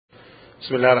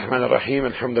بسم الله الرحمن الرحيم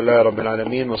الحمد لله رب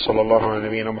العالمين وصلى الله على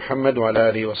نبينا محمد وعلى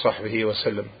آله وصحبه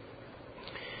وسلم.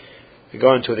 We go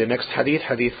on to the next hadith,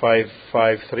 hadith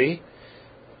 553,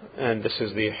 and this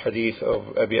is the hadith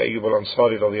of Abi Ayyub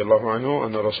al-Ansari رضي الله عنه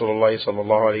أن رسول الله صلى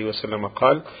الله عليه وسلم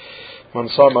قال: من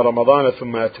صام رمضان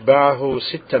ثم أتبعه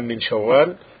ستا من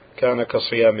شوال كان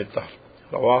كصيام الدهر.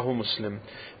 رواه Muslim.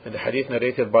 And the hadith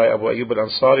narrated by Abu Ayyub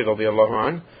al-Ansari رضي الله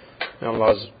عنه. May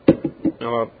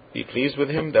Allah be pleased with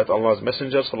him, that Allah's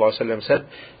Messenger sallallahu alaihi wasallam said,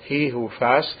 he who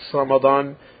fasts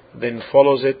Ramadan then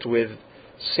follows it with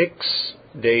 6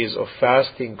 days of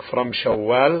fasting from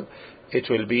Shawwal, it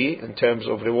will be in terms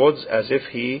of rewards as if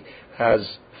he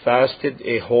has fasted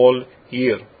a whole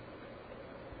year.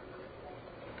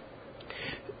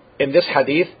 In this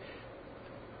hadith,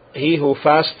 he who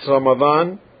fasts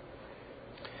Ramadan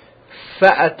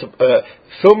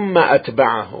ثم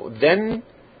أتبعه, then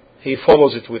he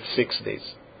follows it with 6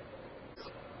 days.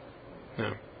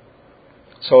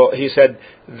 So he said,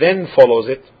 then follows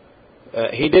it.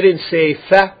 He didn't say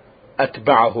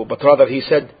فَأَتْبَعَهُ, but rather he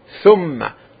said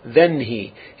ثُمَّ, then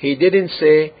he. He didn't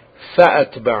say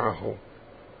فَأَتْبَعَهُ.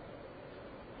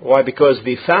 Why? Because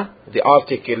the the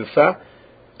article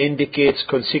indicates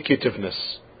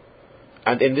consecutiveness.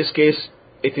 And in this case,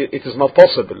 it is not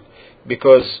possible,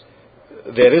 because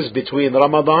there is between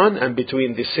Ramadan and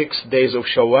between the 6 days of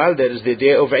Shawwal, there is the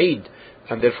day of Eid,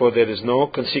 and therefore there is no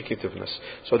consecutiveness.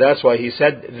 So that's why he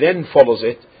said, then follows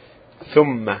it,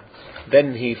 ثُمَّ,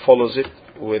 then he follows it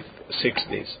with 6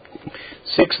 days.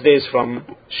 6 days from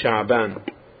Sha'ban.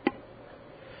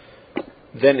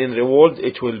 Then in reward,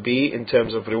 it will be, in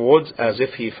terms of rewards, as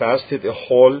if he fasted a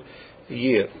whole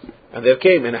year. And there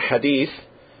came in a hadith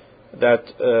that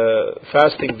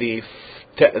fasting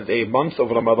the month of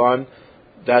Ramadan,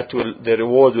 the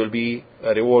reward will be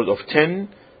a reward of 10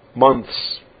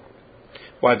 months.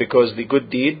 Why? Because the good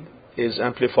deed is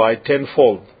amplified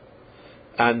tenfold.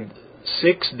 And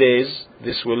 6 days,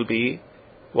 this will be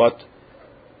what?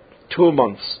 2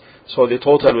 months. So the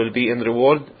total will be in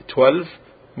reward 12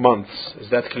 months. Is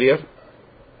that clear?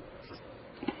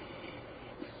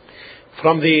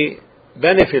 From the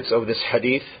benefits of this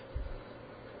hadith,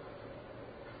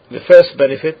 the first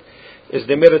benefit is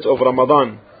the merit of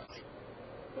Ramadan,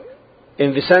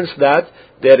 in the sense that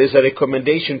there is a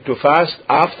recommendation to fast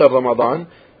after Ramadan,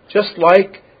 just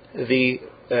like the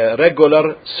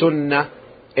regular sunnah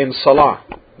in Salah,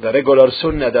 the regular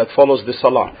sunnah that follows the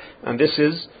Salah. And this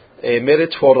is a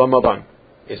merit for Ramadan.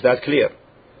 Is that clear?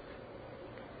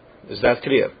 Is that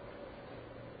clear?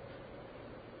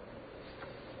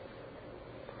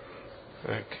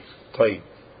 Okay.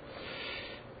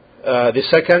 The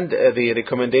second, the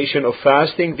recommendation of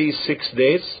fasting these 6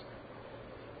 days.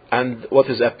 And what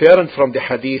is apparent from the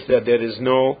hadith, that there is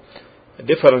no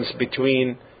difference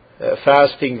between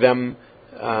fasting them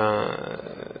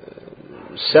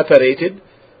separated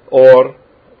or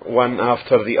one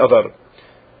after the other.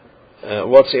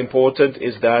 What's important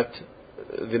is that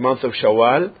the month of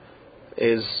Shawwal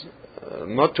is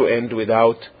not to end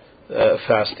without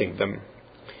fasting them.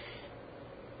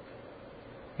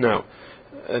 Now,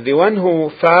 the one who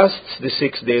fasts the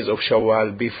 6 days of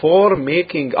Shawwal before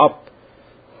making up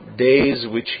days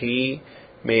which he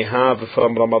may have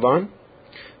from Ramadan,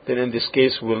 then in this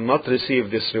case will not receive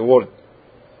this reward.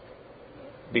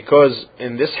 Because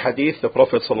in this hadith the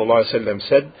Prophet ﷺ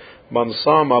said, "Man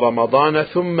sama Ramadana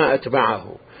thumma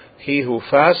atba'ahu." He who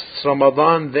fasts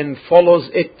Ramadan then follows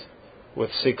it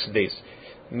with 6 days.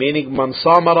 Meaning, man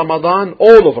sama Ramadan,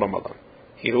 all of Ramadan.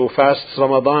 He who fasts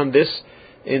Ramadan, this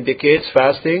indicates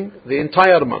fasting the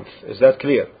entire month. Is that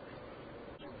clear?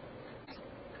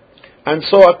 And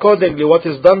so accordingly, what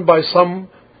is done by some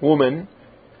women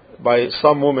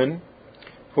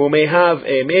who may have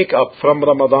a make-up from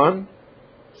Ramadan,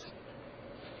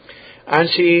 and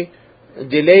she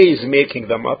delays making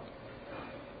them up,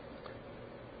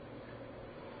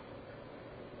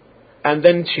 and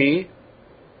then she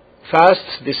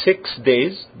fasts the 6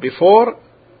 days before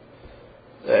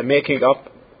making up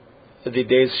the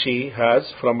days she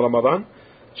has from Ramadan,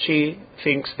 she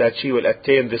thinks that she will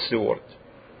attain this reward.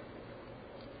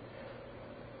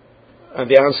 And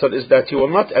the answer is that you will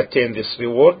not attain this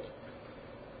reward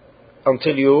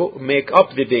until you make up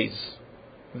the days.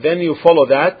 Then you follow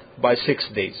that by 6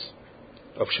 days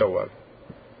of Shawwal.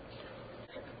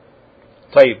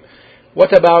 طيب.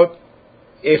 What about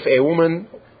if a woman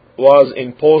was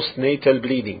in postnatal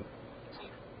bleeding?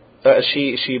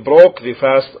 She broke the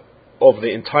fast of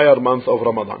the entire month of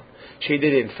Ramadan. She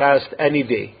didn't fast any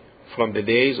day from the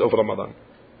days of Ramadan.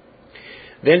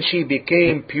 Then she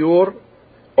became pure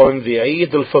on the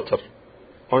Eid al-Fitr.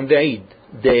 On the Eid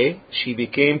day, she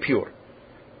became pure.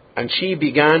 And she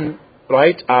began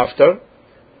right after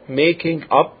making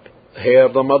up her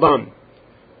Ramadan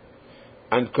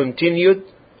and continued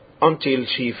until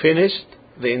she finished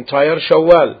the entire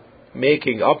Shawwal,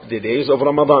 making up the days of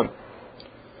Ramadan,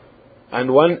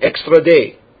 and one extra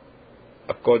day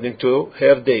according to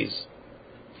her days.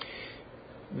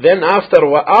 Then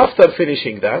after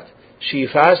finishing that, she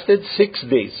fasted 6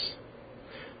 days.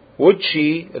 Would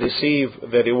she receive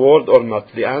the reward or not?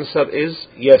 The answer is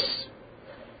yes.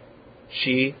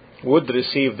 She would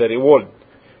receive the reward.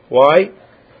 Why?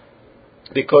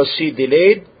 Because she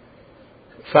delayed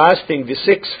fasting the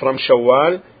 6th from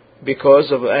Shawwal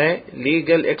because of a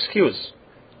legal excuse.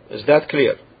 Is that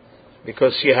clear?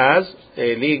 Because she has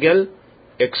a legal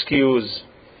excuse.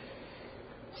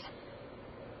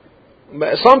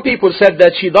 Some people said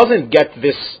that she doesn't get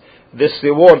this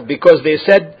reward because they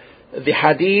said the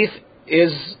hadith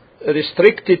is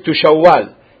restricted to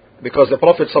Shawwal, because the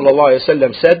Prophet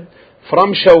ﷺ said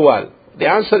from Shawwal. The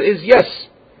answer is yes.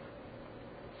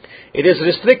 It is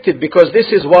restricted because this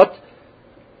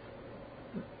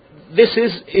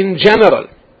is in general,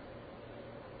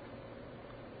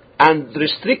 and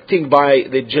restricting by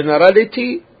the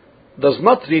generality does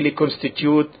not really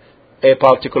constitute a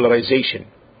particularization.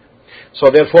 So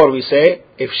therefore we say,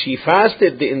 if she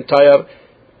fasted the entire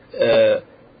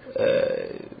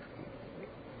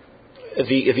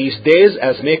these days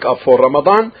as make up for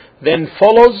Ramadan, then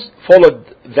followed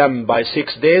them by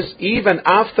 6 days even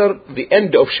after the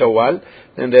end of Shawwal,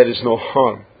 then there is no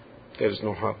harm. There is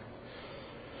no harm.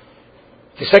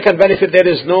 The second benefit, there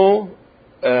is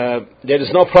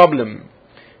no problem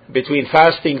between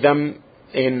fasting them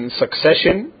in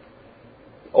succession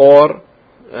or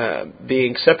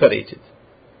being separated.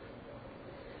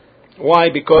 Why?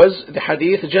 Because the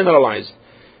hadith generalized,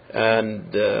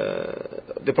 and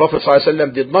the Prophet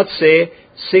ﷺ did not say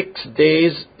 6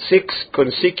 days, 6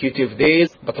 consecutive days,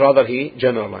 but rather he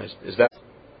generalized. Is that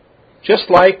just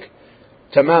like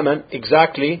tamaman,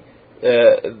 exactly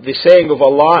the saying of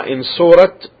Allah in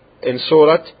Surah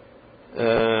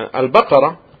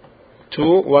Al-Baqarah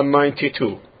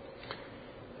 2:192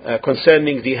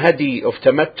 concerning the hadi of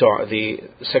tamattu', the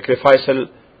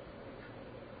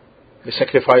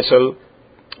sacrificial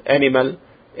animal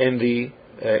in the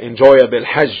enjoyable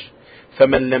Hajj.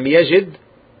 فمن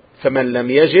لم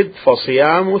يجد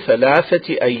فصيام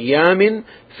 3 أيام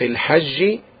في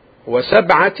الحج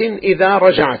و7 إذا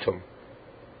رجعتم.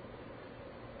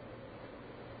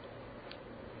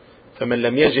 فمن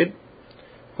لم يجد,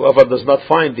 whoever does not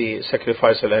find the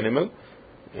sacrificial animal,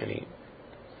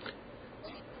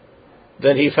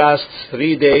 then he fasts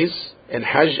 3 days in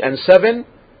Hajj and 7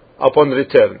 upon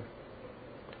return.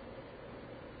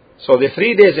 So the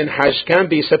 3 days in Hajj can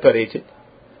be separated,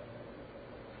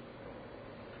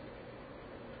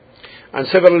 and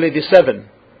similarly the 7,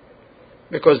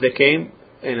 because they came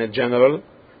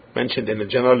mentioned in a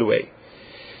general way.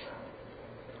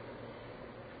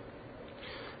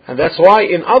 And that's why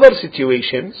in other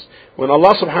situations, when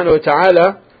Allah subhanahu wa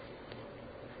ta'ala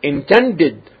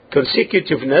intended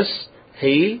consecutiveness,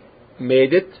 He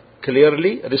made it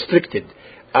clearly restricted.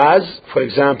 As, for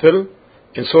example,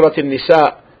 in Surah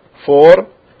An-Nisa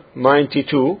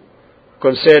 4:92,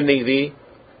 concerning the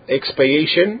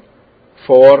expiation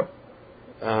for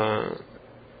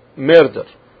murder,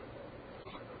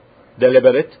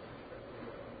 deliberate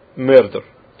murder.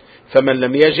 فَمَنْ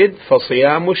لَمْ يَجِدْ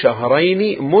فَصِيَامُ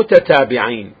شَهْرَيْنِ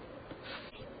مُتَتَابِعَيْنِ.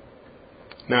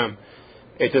 Now,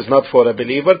 it is not for a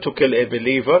believer to kill a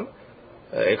believer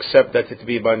except that it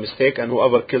be by mistake, and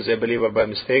whoever kills a believer by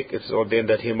mistake, it is ordained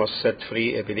that he must set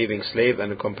free a believing slave,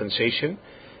 and a compensation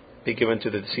be given to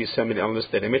the deceased family unless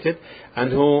they remit it.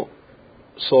 And who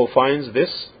so finds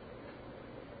this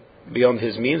beyond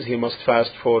his means, he must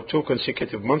fast for 2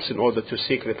 consecutive months in order to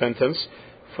seek repentance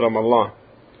from Allah.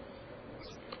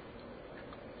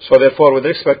 So therefore, with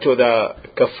respect to the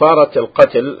kafarat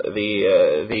al-qatl,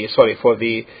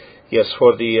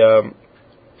 for the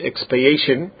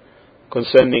expiation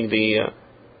concerning the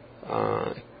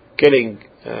killing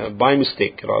by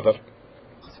mistake, rather,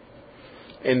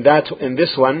 in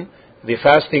this one, the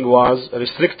fasting was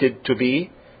restricted to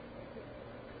be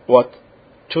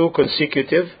 2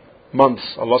 consecutive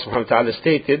months. Allah subhanahu wa ta'ala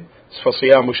stated,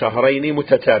 فَصِيَامُ شَهْرَيْنِ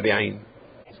مُتَتَابِعَيْنِ.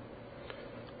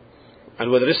 And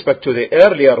with respect to the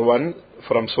earlier one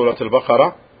from Surah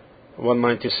Al-Baqarah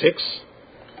 196,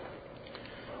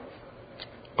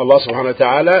 Allah subhanahu wa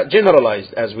ta'ala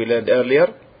generalized, as we learned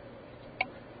earlier.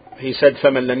 He said,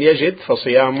 فَمَنْ لَمْ يَجِدْ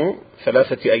فَصِيَامُ 3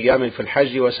 أَيَّامٍ فِي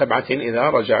الْحَجِّ وَسَبْعَةٍ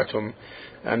إِذَا رَجَعْتُمْ.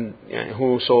 And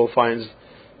whoso finds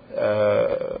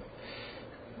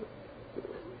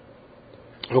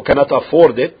who cannot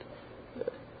afford it,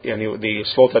 the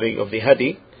slaughtering of the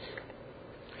hadi.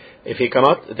 If he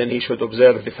cannot, then he should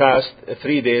observe the fast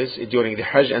 3 days during the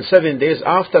Hajj and 7 days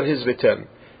after his return,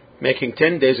 making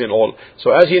 10 days in all.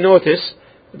 So as you notice,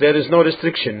 there is no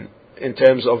restriction in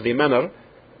terms of the manner,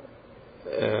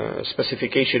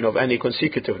 specification of any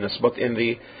consecutiveness. But in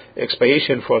the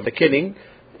expiation for the killing,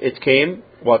 it came,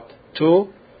 2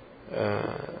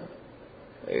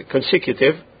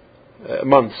 consecutive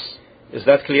months. Is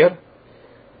that clear?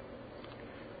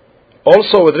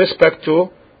 Also with respect to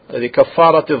the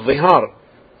kafarat al-dhihar,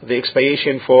 the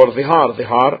expiation for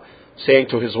dhihar, saying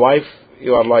to his wife,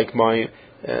 you are like my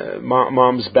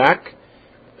mom's back.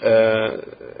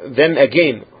 Then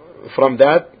again, from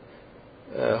that,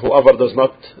 whoever does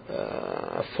not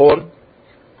afford,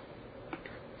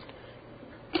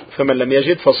 فَمَنْ لَمْ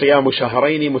يَجِدْ فَصِيَامُ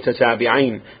شَهْرَيْنِ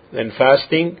مُتَتَابِعَيْنِ, then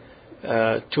fasting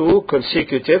 2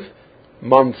 consecutive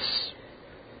months.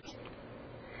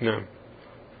 No.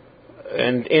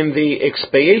 And in the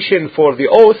expiation for the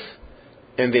oath,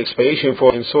 in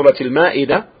Surah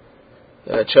Al-Ma'idah,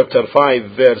 chapter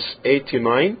 5, verse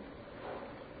 89,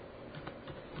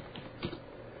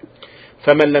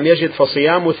 فَمَنْ لَمْ يَجِدْ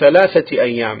فَصِيَامُ 3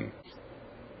 أَيَّامٍ,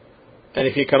 and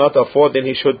if he cannot afford, then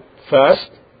he should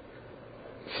fast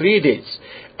 3 days.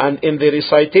 And in the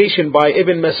recitation by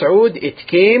Ibn Mas'ud, it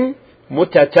came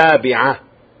متتابعة,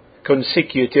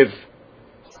 consecutive.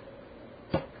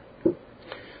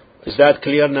 Is that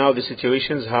clear now, the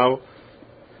situations, how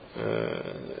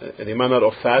the manner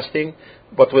of fasting?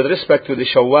 But with respect to the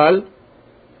Shawwal,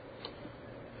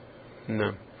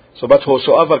 no. So, but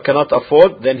whosoever cannot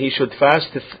afford, then he should fast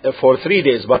for 3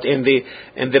 days. But in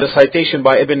the recitation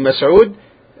by Ibn Mas'ud,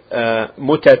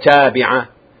 متتابعة,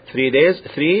 3 days,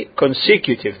 3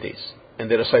 consecutive days. In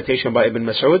the recitation by Ibn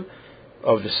Mas'ud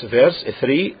of this verse,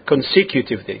 3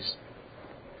 consecutive days.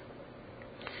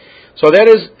 So there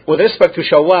is, with respect to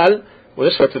Shawwal, with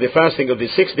respect to the fasting of the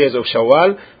 6 days of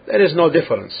Shawwal, there is no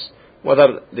difference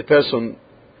whether the person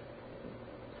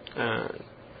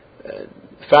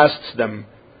fasts them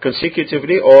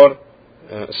consecutively or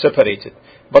separated.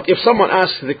 But if someone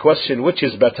asks the question, which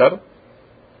is better,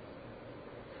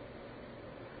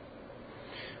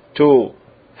 to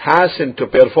hasten to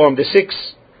perform the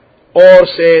 6, or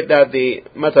say that the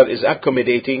matter is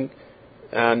accommodating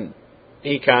and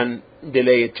he can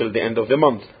delay it till the end of the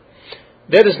month,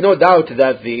 there is no doubt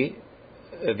that the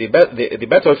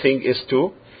better thing is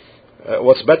to,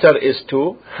 what's better is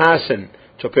to hasten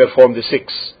to perform the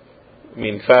 6,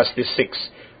 fast the 6,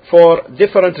 for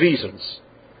different reasons.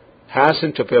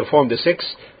 Hasten to perform the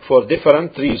 6 for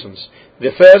different reasons.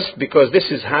 The first, because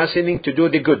this is hastening to do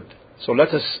the good. So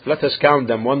let us count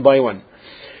them one by one.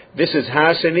 This is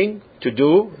hastening to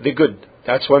do the good.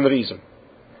 That's one reason.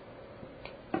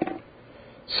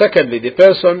 Secondly, the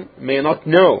person may not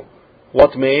know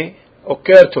what may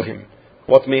occur to him,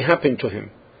 what may happen to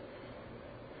him.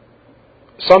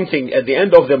 Something at the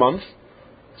end of the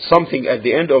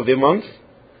month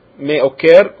may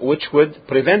occur which would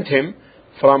prevent him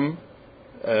from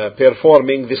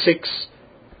performing the 6,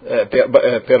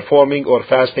 performing or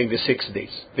fasting the 6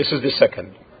 days. This is the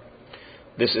second.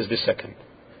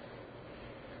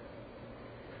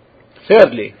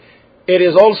 Thirdly, it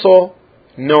is also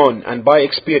known and by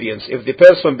experience, if the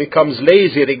person becomes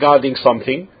lazy regarding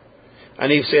something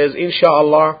and he says,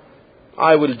 Inshallah,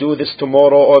 I will do this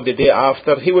tomorrow or the day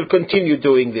after, he will continue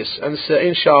doing this and say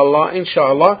Inshallah,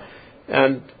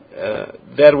 and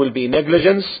there will be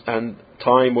negligence and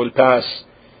time will pass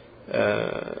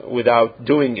without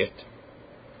doing it.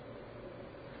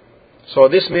 So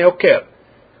this may occur.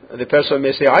 The person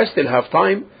may say, I still have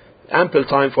time, ample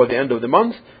time for the end of the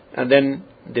month, and then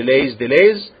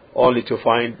delays, only to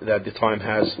find that the time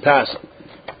has passed.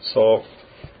 So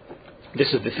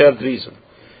this is the third reason.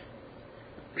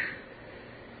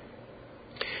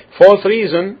 Fourth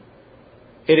reason,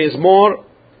 it is more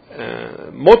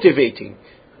motivating,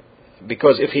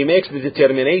 because if he makes the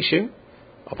determination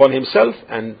upon himself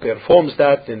and performs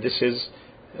that, then this is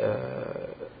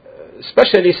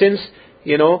especially since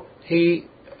he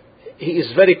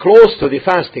is very close to the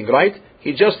fasting, right?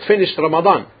 He just finished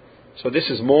Ramadan, so this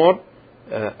is more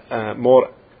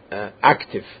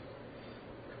active.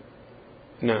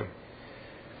 No.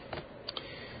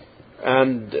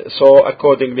 And so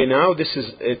accordingly now,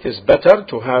 it is better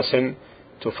to hasten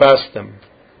to fast them.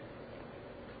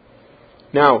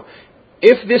 Now,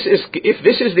 if this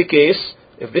is the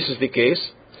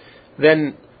case,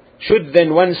 then should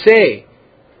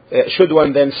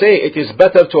one then say it is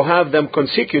better to have them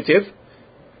consecutive?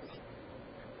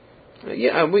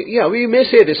 We may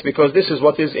say this because this is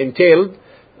what is entailed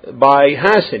by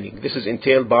hastening. This is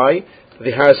entailed by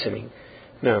the hastening.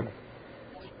 Now,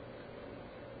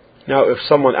 Now, if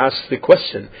someone asks the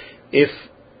question, if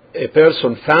a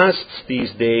person fasts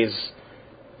these days,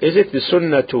 is it the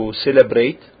sunnah to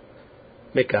celebrate,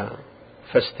 make a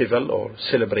festival or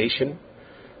celebration?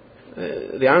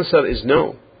 The answer is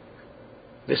no.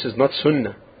 This is not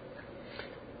sunnah.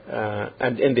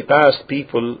 And in the past,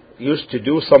 people used to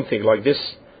do something like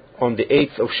this on the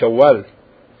 8th of Shawwal,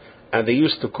 and they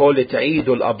used to call it Eid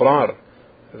al-Abrar,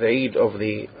 the Eid of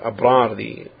the Abrar,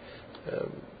 the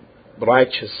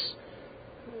righteous.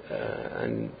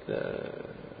 And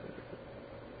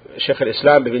Shaykh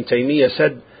al-Islam Ibn Taymiyyah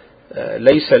said,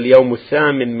 ليس اليوم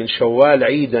الثامن من شوال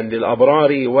عيدا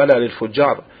للأبرار ولا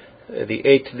للفجار. The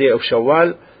 8th day of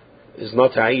Shawwal is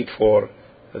not a Eid for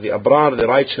the Abrar, the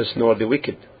righteous, nor the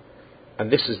wicked. And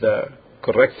this is the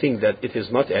correct thing, that it is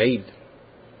not Eid.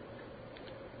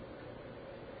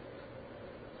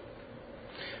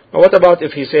 Now, what about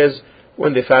if he says,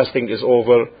 when the fasting is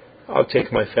over, I'll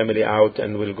take my family out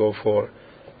and we'll go for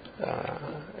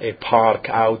a park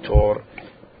out, or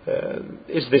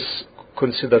is this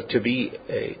considered to be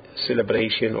a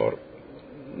celebration? Or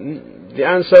the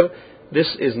answer,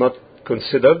 this is not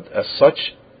considered as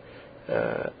such,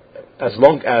 as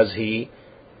long as he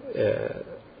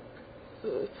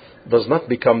does not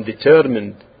become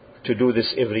determined to do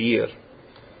this every year.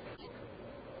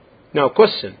 Now,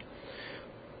 question: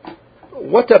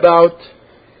 what about,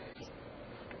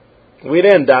 we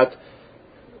learned that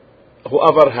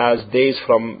whoever has days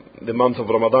from the month of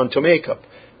Ramadan to make up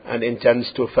and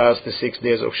intends to fast the 6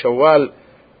 days of Shawwal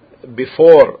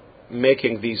before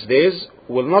making these days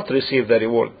will not receive the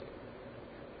reward.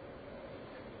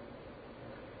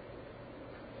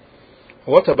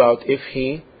 What about if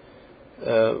he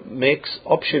makes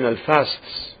optional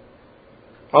fasts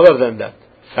other than that?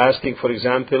 Fasting, for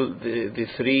example, the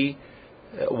 3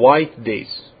 white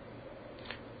days,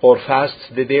 or fasts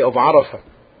the day of Arafah,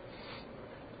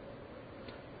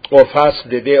 or fasts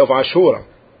the day of Ashura,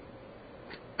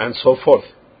 and so forth.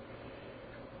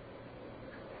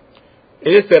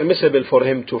 Is it permissible for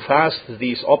him to fast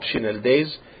these optional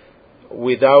days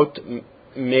without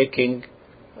making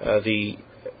the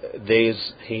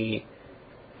days he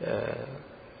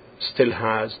still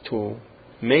has to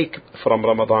make from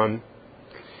Ramadan?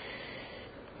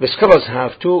 The scholars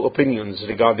have 2 opinions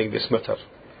regarding this matter.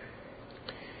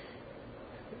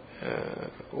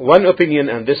 One opinion,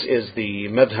 and this is the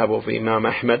madhab of Imam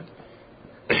Ahmad,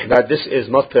 that this is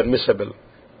not permissible,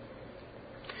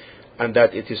 and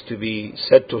that it is to be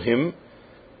said to him,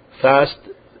 fast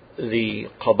the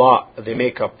qada, the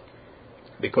makeup,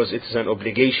 because it is an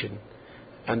obligation,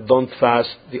 and don't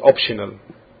fast the optional.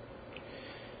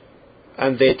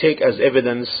 And they take as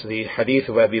evidence the hadith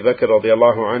of Abu Bakr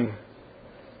radiallahu anhu,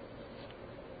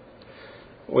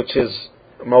 which is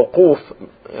mawquf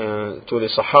to the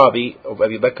Sahabi of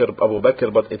Abu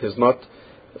Bakr, but it is not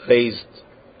raised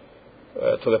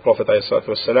to the Prophet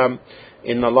ﷺ.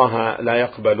 Inna Allah la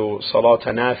yaqbalu salata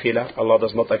nafila. Allah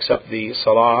does not accept the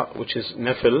salah which is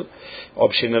nafil,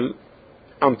 optional,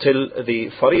 until the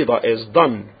farida is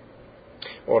done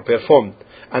or performed.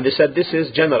 And they said this is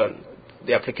general.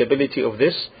 The applicability of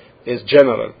this is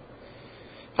general.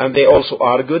 And they also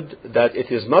argued that it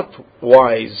is not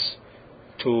wise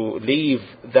to leave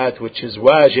that which is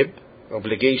wajib,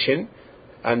 obligation,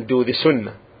 and do the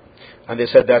sunnah. And they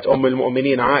said that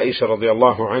al-Mu'mineen Aisha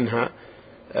radiallahu anha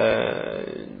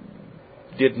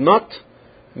did not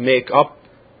make up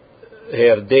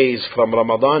her days from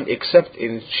Ramadan except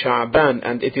in Sha'ban,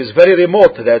 and it is very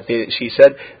remote that they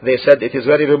said it is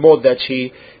very remote that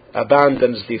she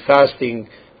abandons the fasting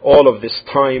all of this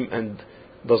time and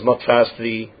does not fast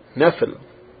the nafil.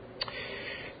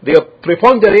 The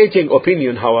preponderating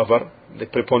opinion, however,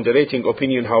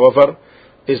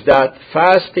 is that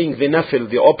fasting the nafil,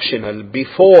 the optional,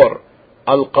 before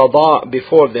al-qada,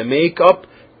 before the make-up,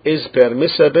 is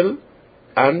permissible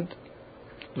and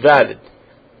valid,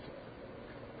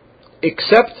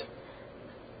 except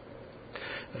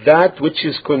that which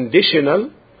is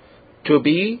conditional to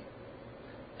be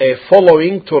a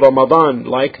following to Ramadan,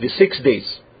 like the 6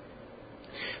 days.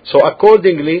 So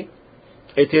accordingly,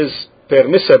 it is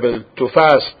permissible to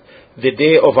fast the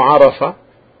day of Arafah,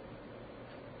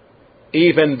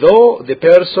 even though the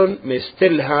person may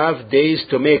still have days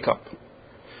to make up,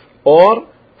 or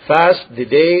fast the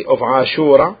day of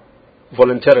Ashura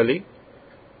voluntarily,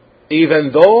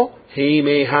 even though he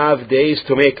may have days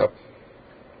to make up.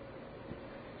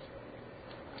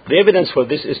 The evidence for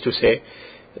this is to say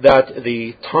that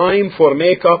the time for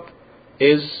makeup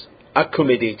is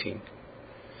accommodating,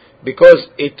 because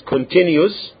it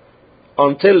continues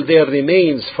until there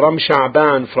remains from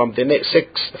Sha'ban, from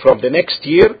the next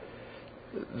year,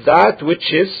 that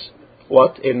which is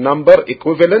what? A number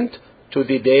equivalent to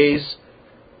the days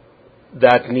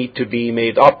that need to be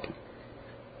made up.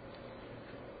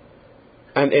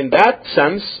 And in that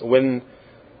sense, when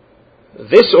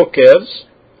this occurs,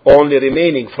 only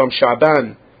remaining from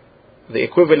Sha'ban the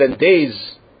equivalent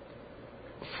days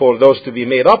for those to be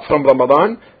made up from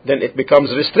Ramadan, then it becomes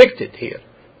restricted here.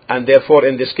 And therefore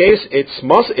in this case it's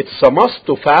a must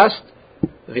to fast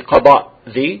the qada,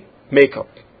 the makeup.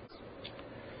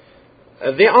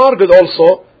 They argued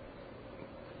also,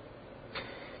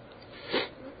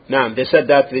 they said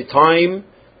that the time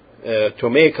to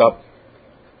make up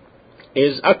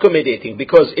is accommodating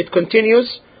because it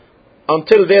continues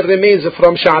until there remains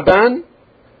from Sha'ban,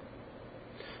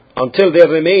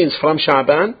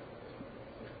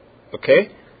 okay,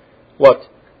 what?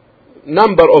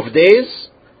 Number of days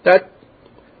that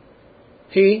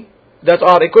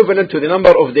are equivalent to the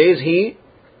number of days he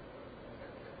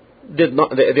did not,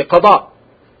 the qada,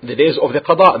 the days of the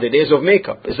qada, the days of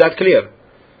makeup. Is that clear?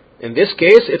 In this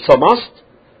case, it's a must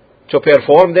to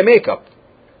perform the makeup.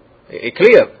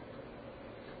 Clear?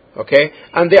 Okay?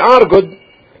 And they argued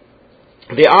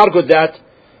that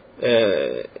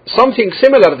something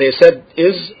similar, they said,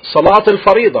 is Salat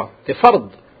al-Farida, the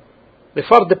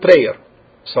fard prayer,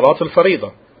 Salat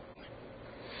al-Farida.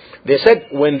 They said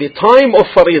when the time of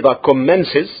Farida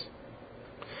commences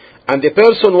and the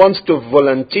person wants to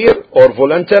volunteer or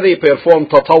voluntarily perform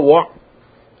tatawwa,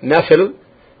 nafil,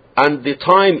 and the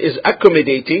time is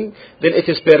accommodating, then it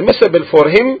is permissible for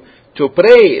him to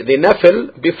pray the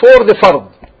nafil before the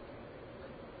fard.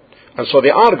 And so they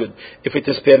argued, if it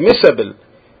is permissible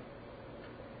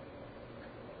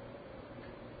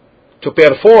to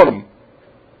perform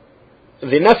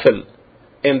the nafil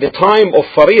in the time of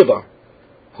Farida,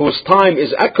 whose time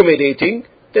is accommodating,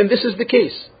 then this is the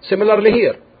case. Similarly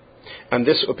here. And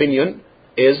this opinion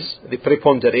is the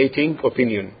preponderating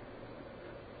opinion.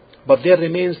 But there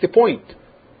remains the point.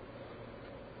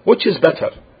 Which is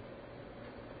better?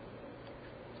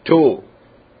 To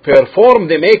perform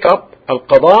the makeup,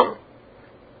 al-qada,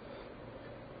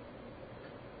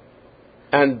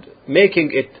 and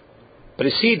making it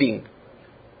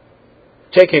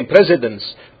taking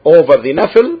precedence over the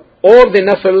nafil, or the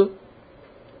nafil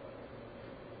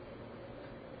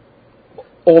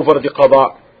over the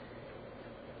qada?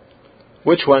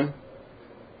 Which one?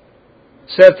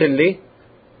 Certainly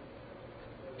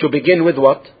to begin with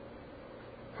what?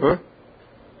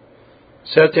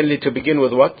 Certainly to begin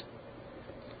with what?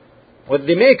 With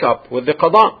the makeup, with the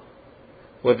qada,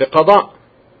 with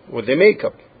the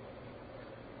makeup.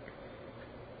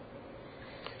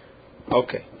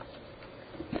 Okay.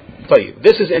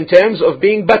 This is in terms of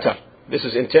being better.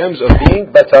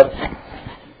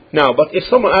 Now, but if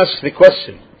someone asks the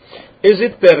question, is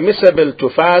it permissible to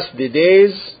fast the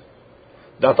days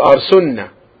that are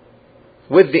sunnah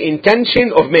with the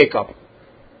intention of makeup?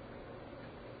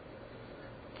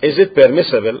 Is it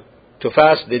permissible to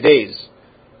fast the days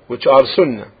which are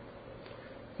sunnah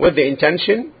with the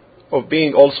intention of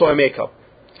being also a makeup?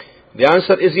 The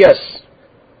answer is yes.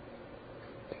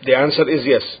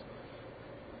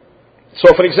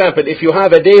 So for example, if you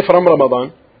have a day from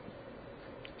Ramadan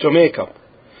to make up,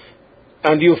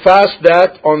 and you fast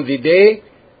that on the day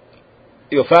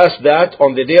of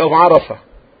Arafah,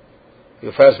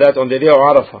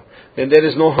 then there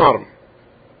is no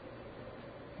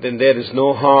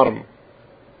harm.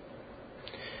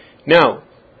 Now,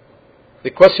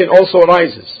 the question also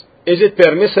arises, is it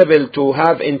permissible to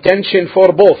have intention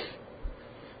for both?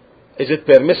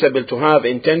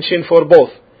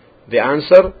 The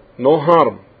answer, no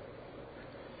harm.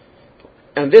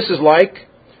 And this is like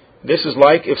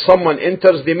if someone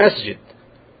enters the masjid,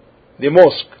 the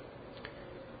mosque,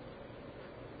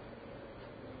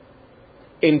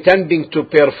 intending to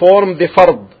perform the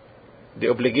fard, the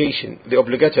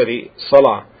obligatory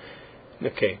salah.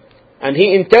 Okay. And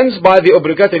he intends by the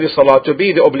obligatory salah to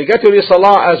be the obligatory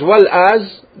salah as well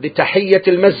as the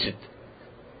tahiyyatul masjid.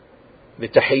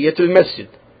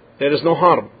 There is no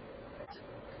harm.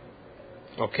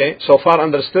 Okay, so far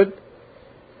understood,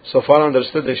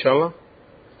 inshallah.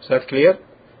 Is that clear?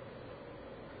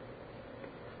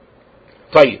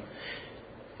 طيب.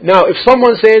 Now, if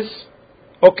someone says,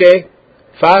 okay,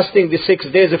 fasting the 6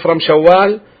 days from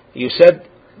Shawwal, you said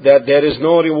that there is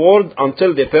no reward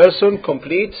until the person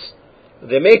completes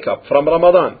the makeup from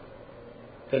Ramadan.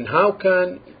 Then how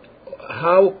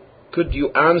could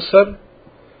you answer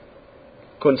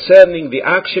concerning the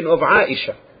action of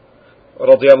Aisha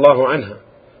radiyallahu anha,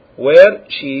 where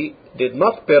she did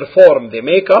not perform the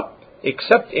makeup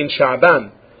except in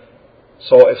Sha'ban?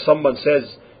 So if someone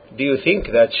says, do you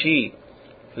think that she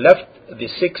left the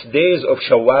 6 days of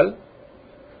Shawwal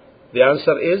The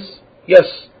answer is yes.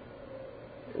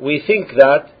 We think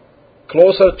that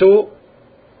closer to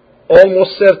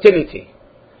almost certainty.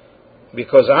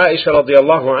 Because Aisha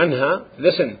radiallahu anha,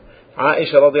 listen,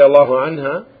 Aisha radiallahu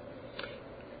anha,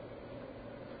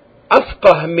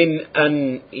 أفقه من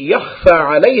أن يخفى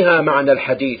عليها معنى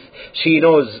الحديث. She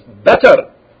knows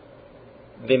better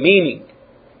the meaning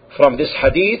from this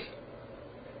hadith.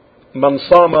 من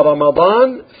صام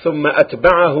رمضان ثم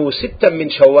أتبعه ستا من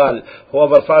شوال.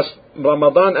 Whoever fasts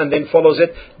Ramadan and then follows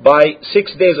it by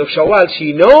 6 days of Shawwal,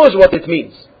 she knows what it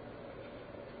means.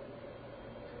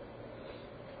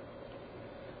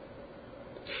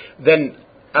 Then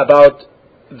about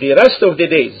the rest of the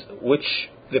days which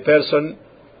the person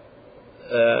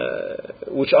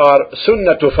which are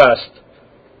sunnah to fast,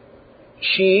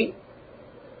 she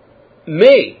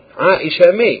may,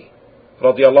 Aisha may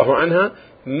radiallahu anha,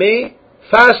 may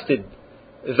fasted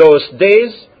those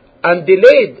days and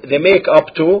delayed the make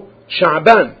up to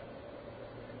Sha'ban.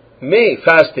 May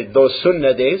fasted those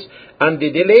sunnah days and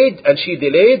she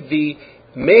delayed the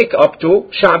make up to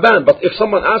Sha'ban. But if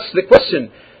someone asks the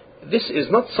question, this is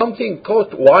not something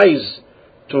quite wise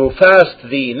to fast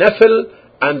the nafil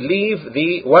and leave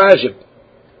the wajib.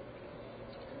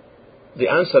 The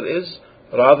answer is,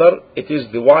 rather, it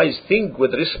is the wise thing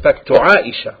with respect to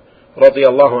Aisha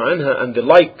radiallahu anha and the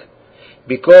like,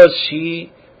 because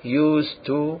she used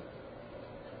to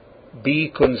be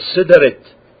considerate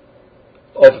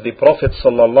of the Prophet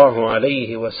sallallahu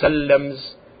alaihi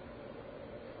wasallam's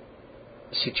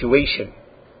situation.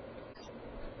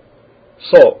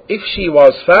 So, if she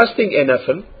was fasting a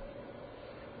nafil,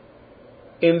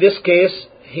 in this case,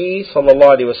 he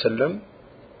sallallahu alaihi wasallam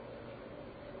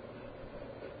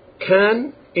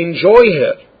can enjoy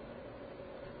her,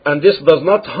 and this does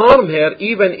not harm her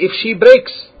even if she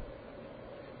breaks,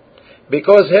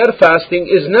 because her fasting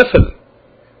is nafil,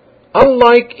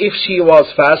 unlike if she was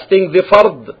fasting the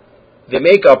fard, the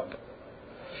make-up,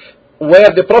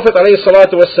 where the Prophet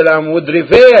ﷺ would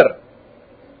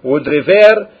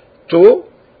revere to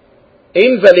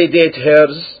invalidate her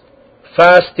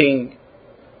fasting.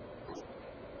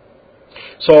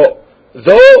 So,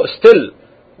 though still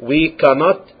we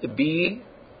cannot be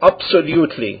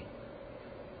absolutely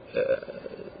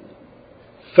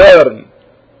firm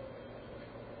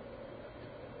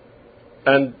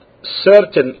and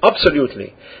certain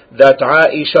absolutely that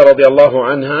Aisha radiallahu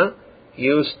anha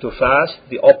used to fast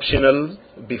the optional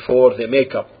before the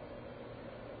makeup.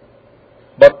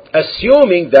 But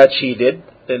assuming that she did,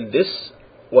 then this,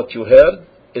 what you heard,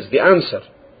 is the answer.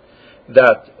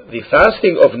 That the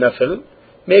fasting of nafil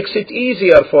makes it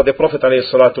easier for the Prophet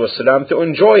ﷺ to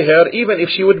enjoy her even if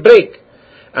she would break,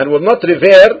 and would not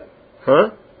revere,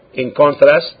 in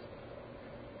contrast,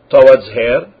 towards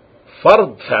her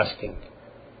fard fasting,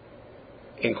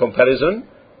 in comparison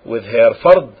with her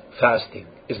fard fasting.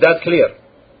 Is that clear?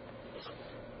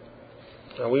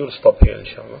 We will stop here,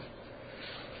 inshallah.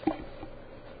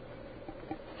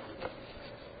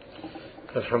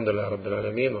 Alhamdulillah Rabbil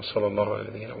Alameen, wa sallallahu ala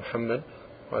nabiyyina Muhammad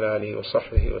wa ala alihi wa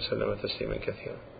sahbihi wa sallama tasliman kathira.